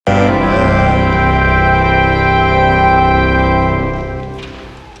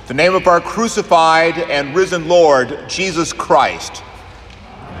name of our crucified and risen Lord, Jesus Christ.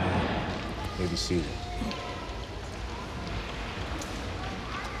 Amen. You may be seated.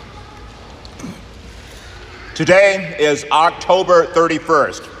 Today is October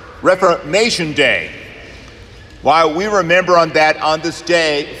 31st, Reformation Day. While we remember on this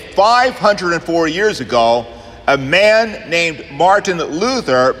day, 504 years ago, a man named Martin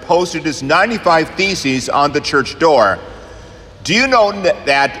Luther posted his 95 Theses on the church door. Do you know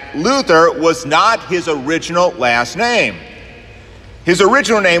that Luther was not his original last name? His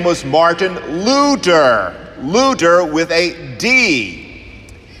original name was Martin Luther, Luther with a D.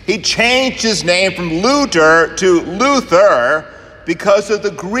 He changed his name from Luther to Luther because of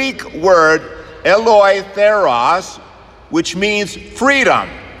the Greek word eleutheros, which means freedom.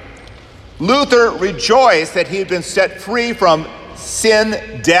 Luther rejoiced that he had been set free from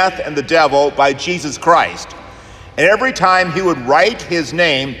sin, death, and the devil by Jesus Christ. And every time he would write his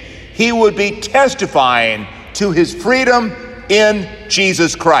name, he would be testifying to his freedom in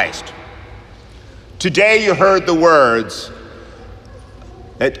Jesus Christ. Today you heard the words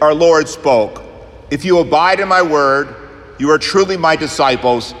that our Lord spoke. If you abide in my word, you are truly my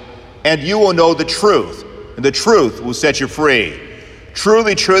disciples, and you will know the truth, and the truth will set you free.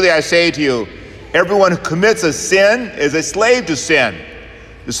 Truly, truly, I say to you, everyone who commits a sin is a slave to sin.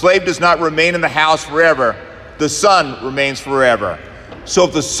 The slave does not remain in the house forever. The Son remains forever. So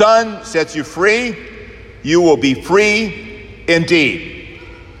if the Son sets you free, you will be free indeed.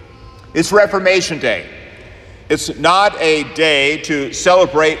 It's Reformation Day. It's not a day to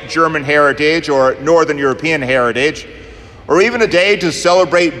celebrate German heritage or Northern European heritage, or even a day to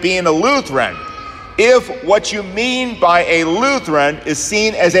celebrate being a Lutheran, if what you mean by a Lutheran is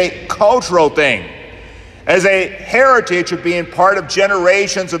seen as a cultural thing, as a heritage of being part of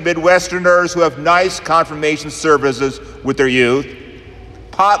generations of Midwesterners who have nice confirmation services with their youth,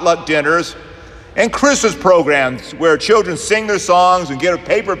 potluck dinners, and Christmas programs where children sing their songs and get a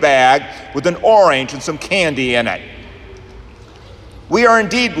paper bag with an orange and some candy in it. We are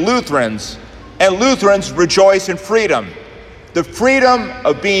indeed Lutherans, and Lutherans rejoice in freedom, the freedom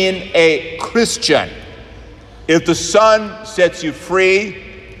of being a Christian. If the Son sets you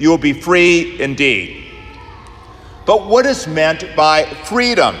free, you will be free indeed. But what is meant by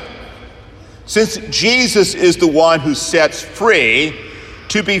freedom? Since Jesus is the one who sets free,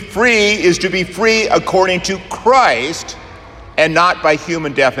 to be free is to be free according to Christ and not by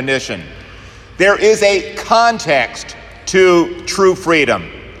human definition. There is a context to true freedom.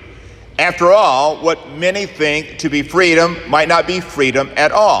 After all, what many think to be freedom might not be freedom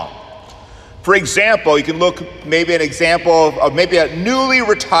at all. For example, you can look maybe an example of maybe a newly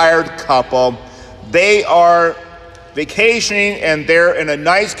retired couple. They are vacationing and they're in a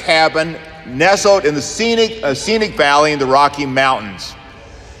nice cabin nestled in the scenic valley in the Rocky Mountains.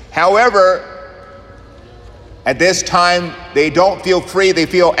 However, at this time, they don't feel free. They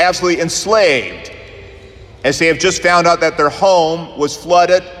feel absolutely enslaved, as they have just found out that their home was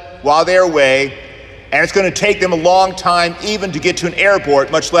flooded while they're away, and it's going to take them a long time even to get to an airport,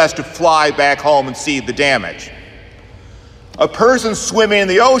 much less to fly back home and see the damage. A person swimming in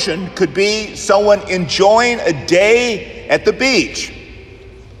the ocean could be someone enjoying a day at the beach,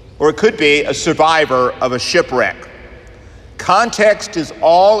 or it could be a survivor of a shipwreck. Context is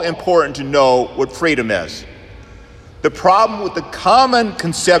all important to know what freedom is. The problem with the common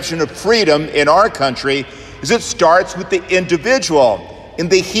conception of freedom in our country is it starts with the individual in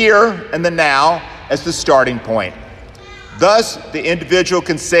the here and the now as the starting point. Thus, the individual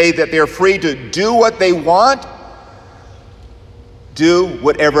can say that they're free to do what they want, do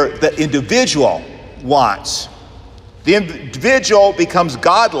whatever the individual wants. The individual becomes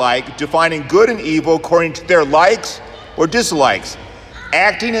godlike, defining good and evil according to their likes or dislikes,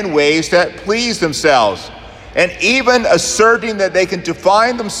 acting in ways that please themselves, and even asserting that they can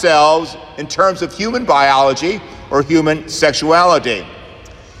define themselves in terms of human biology or human sexuality.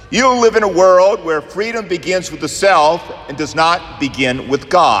 You live in a world where freedom begins with the self and does not begin with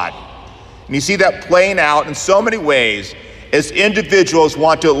God. And you see that playing out in so many ways as individuals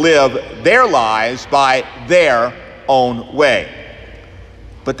want to live their lives by their own way.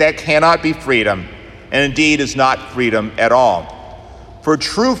 But that cannot be freedom, and indeed is not freedom at all. For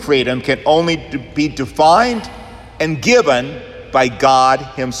true freedom can only be defined and given by God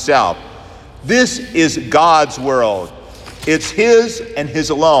himself. This is God's world. It's his and his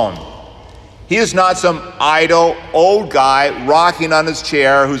alone. He is not some idle old guy rocking on his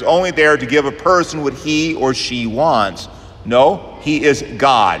chair who's only there to give a person what he or she wants. No, he is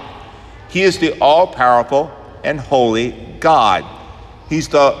God. He is the all-powerful and holy God. He's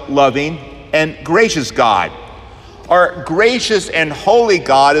the loving and gracious God. Our gracious and holy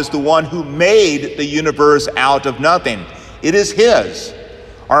God is the one who made the universe out of nothing. It is his.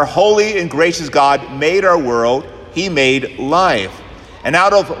 Our holy and gracious God made our world. He made life. And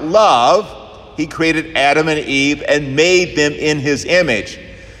out of love, he created Adam and Eve and made them in his image.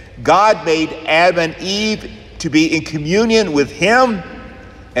 God made Adam and Eve to be in communion with him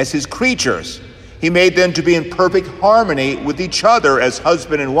as his creatures. He made them to be in perfect harmony with each other as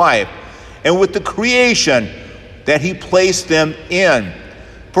husband and wife, and with the creation that he placed them in.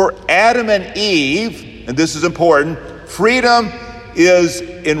 For Adam and Eve, and this is important, freedom is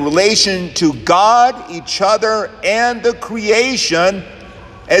in relation to God, each other, and the creation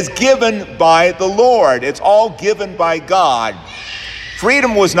as given by the Lord. It's all given by God.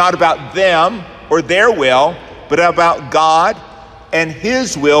 Freedom was not about them or their will, but about God and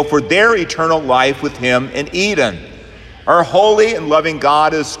his will for their eternal life with him in Eden. Our holy and loving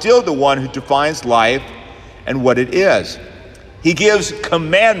God is still the one who defines life and what it is. He gives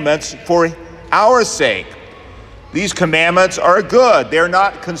commandments for our sake. These commandments are good. They're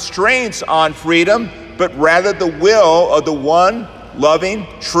not constraints on freedom, but rather the will of the one loving,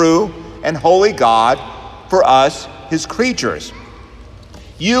 true, and holy God for us, his creatures.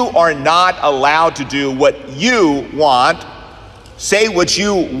 You are not allowed to do what you want, say what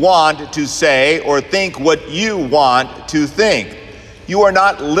you want to say, or think what you want to think. You are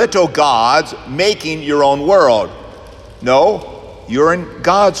not little gods making your own world. No, you're in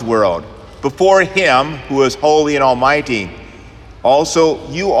God's world, before him who is holy and almighty. Also,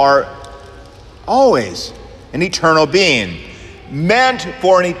 you are always an eternal being, meant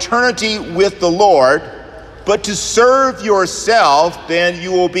for an eternity with the Lord, but to serve yourself, then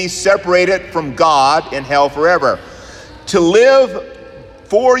you will be separated from God in hell forever. To live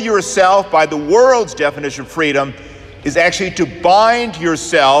for yourself by the world's definition of freedom is actually to bind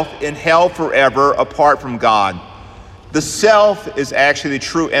yourself in hell forever apart from God. The self is actually the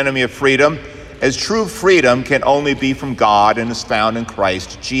true enemy of freedom, as true freedom can only be from God and is found in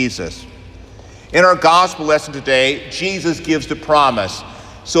Christ Jesus. In our gospel lesson today, Jesus gives the promise.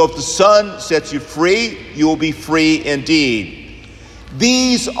 So if the Son sets you free, you will be free indeed.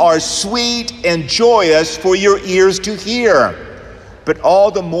 These are sweet and joyous for your ears to hear, but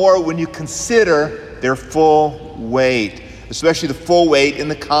all the more when you consider their full weight, especially the full weight in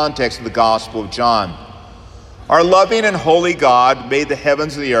the context of the Gospel of John. Our loving and holy God made the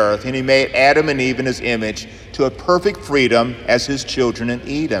heavens and the earth, and he made Adam and Eve in his image to a perfect freedom as his children in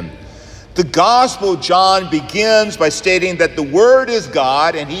Eden. The Gospel of John begins by stating that the Word is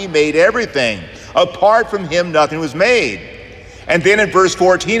God and he made everything. Apart from him, nothing was made. And then in verse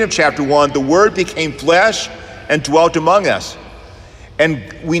 14 of chapter 1, the Word became flesh and dwelt among us.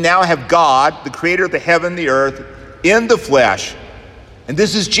 And we now have God, the creator of the heaven and the earth, in the flesh. And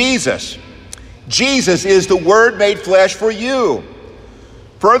this is Jesus. Jesus is the Word made flesh for you.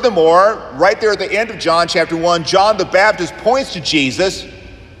 Furthermore, right there at the end of John chapter 1, John the Baptist points to Jesus,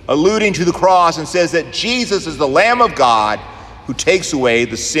 alluding to the cross, and says that Jesus is the Lamb of God who takes away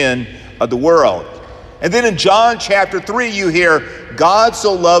the sin of the world. And then in John chapter 3, you hear, God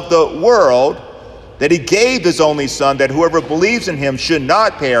so loved the world that he gave his only Son, that whoever believes in him should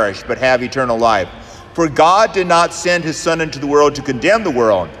not perish, but have eternal life. For God did not send his Son into the world to condemn the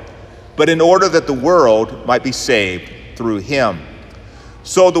world, but in order that the world might be saved through him.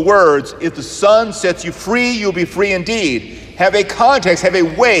 So the words, if the Son sets you free, you'll be free indeed, have a context, have a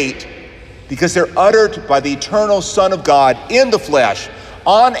weight, because they're uttered by the eternal Son of God in the flesh,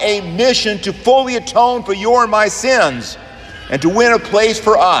 on a mission to fully atone for your and my sins, and to win a place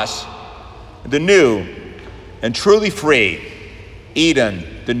for us, the new and truly free Eden,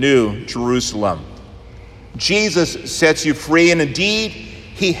 the new Jerusalem. Jesus sets you free, and indeed,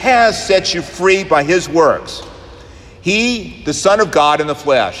 he has set you free by his works. He, the Son of God in the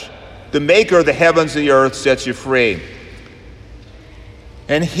flesh, the maker of the heavens and the earth, sets you free.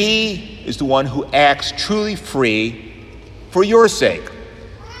 And he is the one who acts truly free for your sake.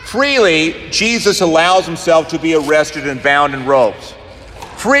 Freely, Jesus allows himself to be arrested and bound in ropes.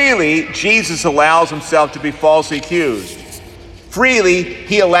 Freely, Jesus allows himself to be falsely accused. Freely,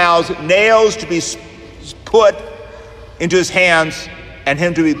 he allows nails to be put into his hands and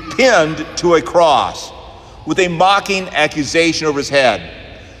him to be pinned to a cross with a mocking accusation over his head.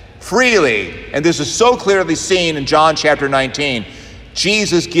 Freely, and this is so clearly seen in John chapter 19,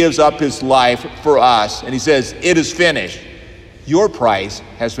 Jesus gives up his life for us, and he says, it is finished. Your price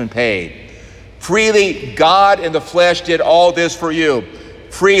has been paid. Freely, God in the flesh did all this for you.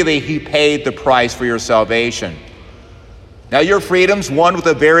 Freely, he paid the price for your salvation. Now, your freedom's won with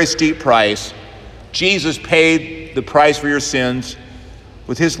a very steep price. Jesus paid the price for your sins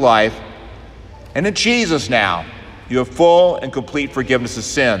with his life. And in Jesus now, You have full and complete forgiveness of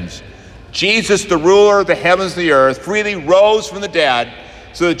sins. Jesus, the ruler of the heavens and the earth, freely rose from the dead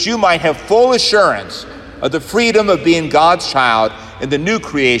so that you might have full assurance of the freedom of being God's child in the new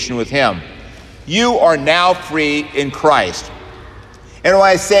creation with him. You are now free in Christ. And when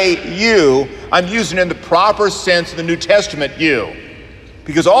I say you, I'm using it in the proper sense of the New Testament you.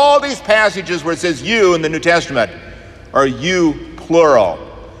 Because all these passages where it says you in the New Testament are you plural.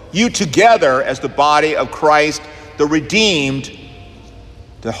 You together as the body of Christ, the redeemed,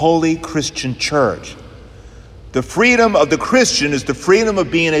 the holy Christian church. The freedom of the Christian is the freedom of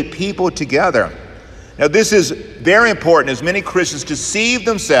being a people together. Now this is very important as many Christians deceive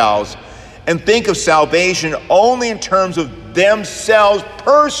themselves and think of salvation only in terms of themselves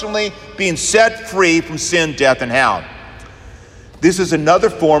personally being set free from sin, death, and hell. This is another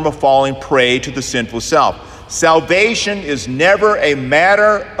form of falling prey to the sinful self. Salvation is never a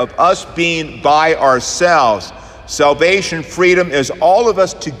matter of us being by ourselves. Salvation, freedom is all of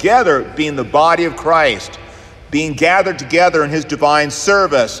us together being the body of Christ, being gathered together in his divine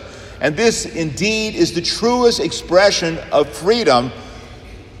service. And this indeed is the truest expression of freedom.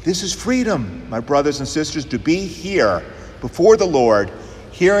 This is freedom, my brothers and sisters, to be here before the Lord,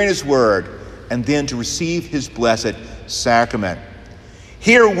 hearing his word, and then to receive his blessed sacrament.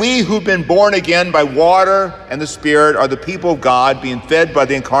 Here we who've been born again by water and the Spirit are the people of God, being fed by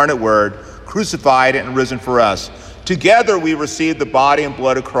the incarnate word, crucified and risen for us. Together we receive the body and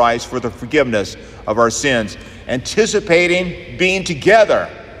blood of Christ for the forgiveness of our sins, anticipating being together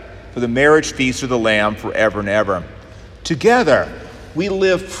for the marriage feast of the Lamb forever and ever. Together we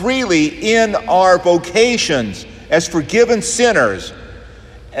live freely in our vocations as forgiven sinners,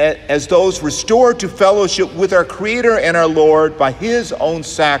 as those restored to fellowship with our Creator and our Lord by his own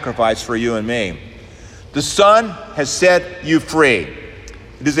sacrifice for you and me. The Son has set you free.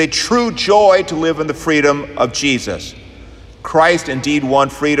 It is a true joy to live in the freedom of Jesus. Christ indeed won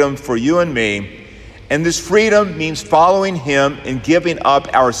freedom for you and me, and this freedom means following him and giving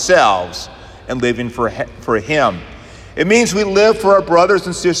up ourselves and living for him. It means we live for our brothers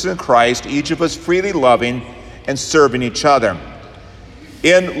and sisters in Christ, each of us freely loving and serving each other.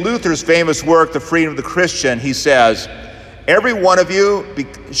 In Luther's famous work, The Freedom of the Christian, he says, every one of you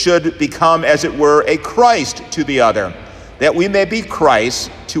should become, as it were, a Christ to the other, that we may be Christ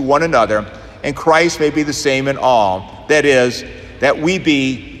to one another, and Christ may be the same in all. That is, that we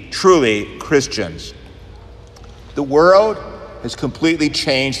be truly Christians. The world has completely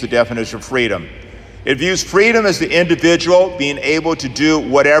changed the definition of freedom. It views freedom as the individual being able to do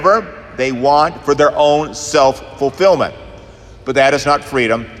whatever they want for their own self-fulfillment. But that is not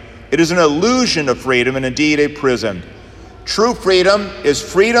freedom. It is an illusion of freedom and indeed a prison. True freedom is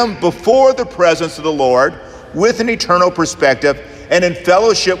freedom before the presence of the Lord with an eternal perspective and in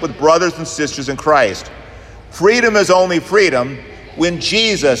fellowship with brothers and sisters in Christ. Freedom is only freedom when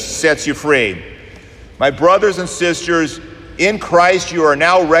Jesus sets you free. My brothers and sisters, in Christ you are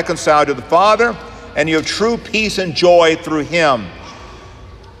now reconciled to the Father, and you have true peace and joy through him.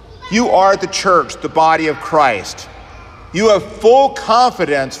 You are the church, the body of Christ. You have full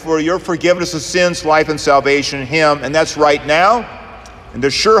confidence for your forgiveness of sins, life, and salvation in him, and that's right now, and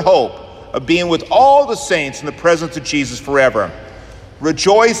there's sure hope of being with all the saints in the presence of Jesus forever.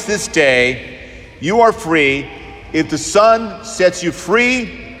 Rejoice this day. You are free. If the Son sets you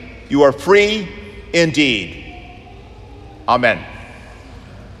free, you are free indeed. Amen.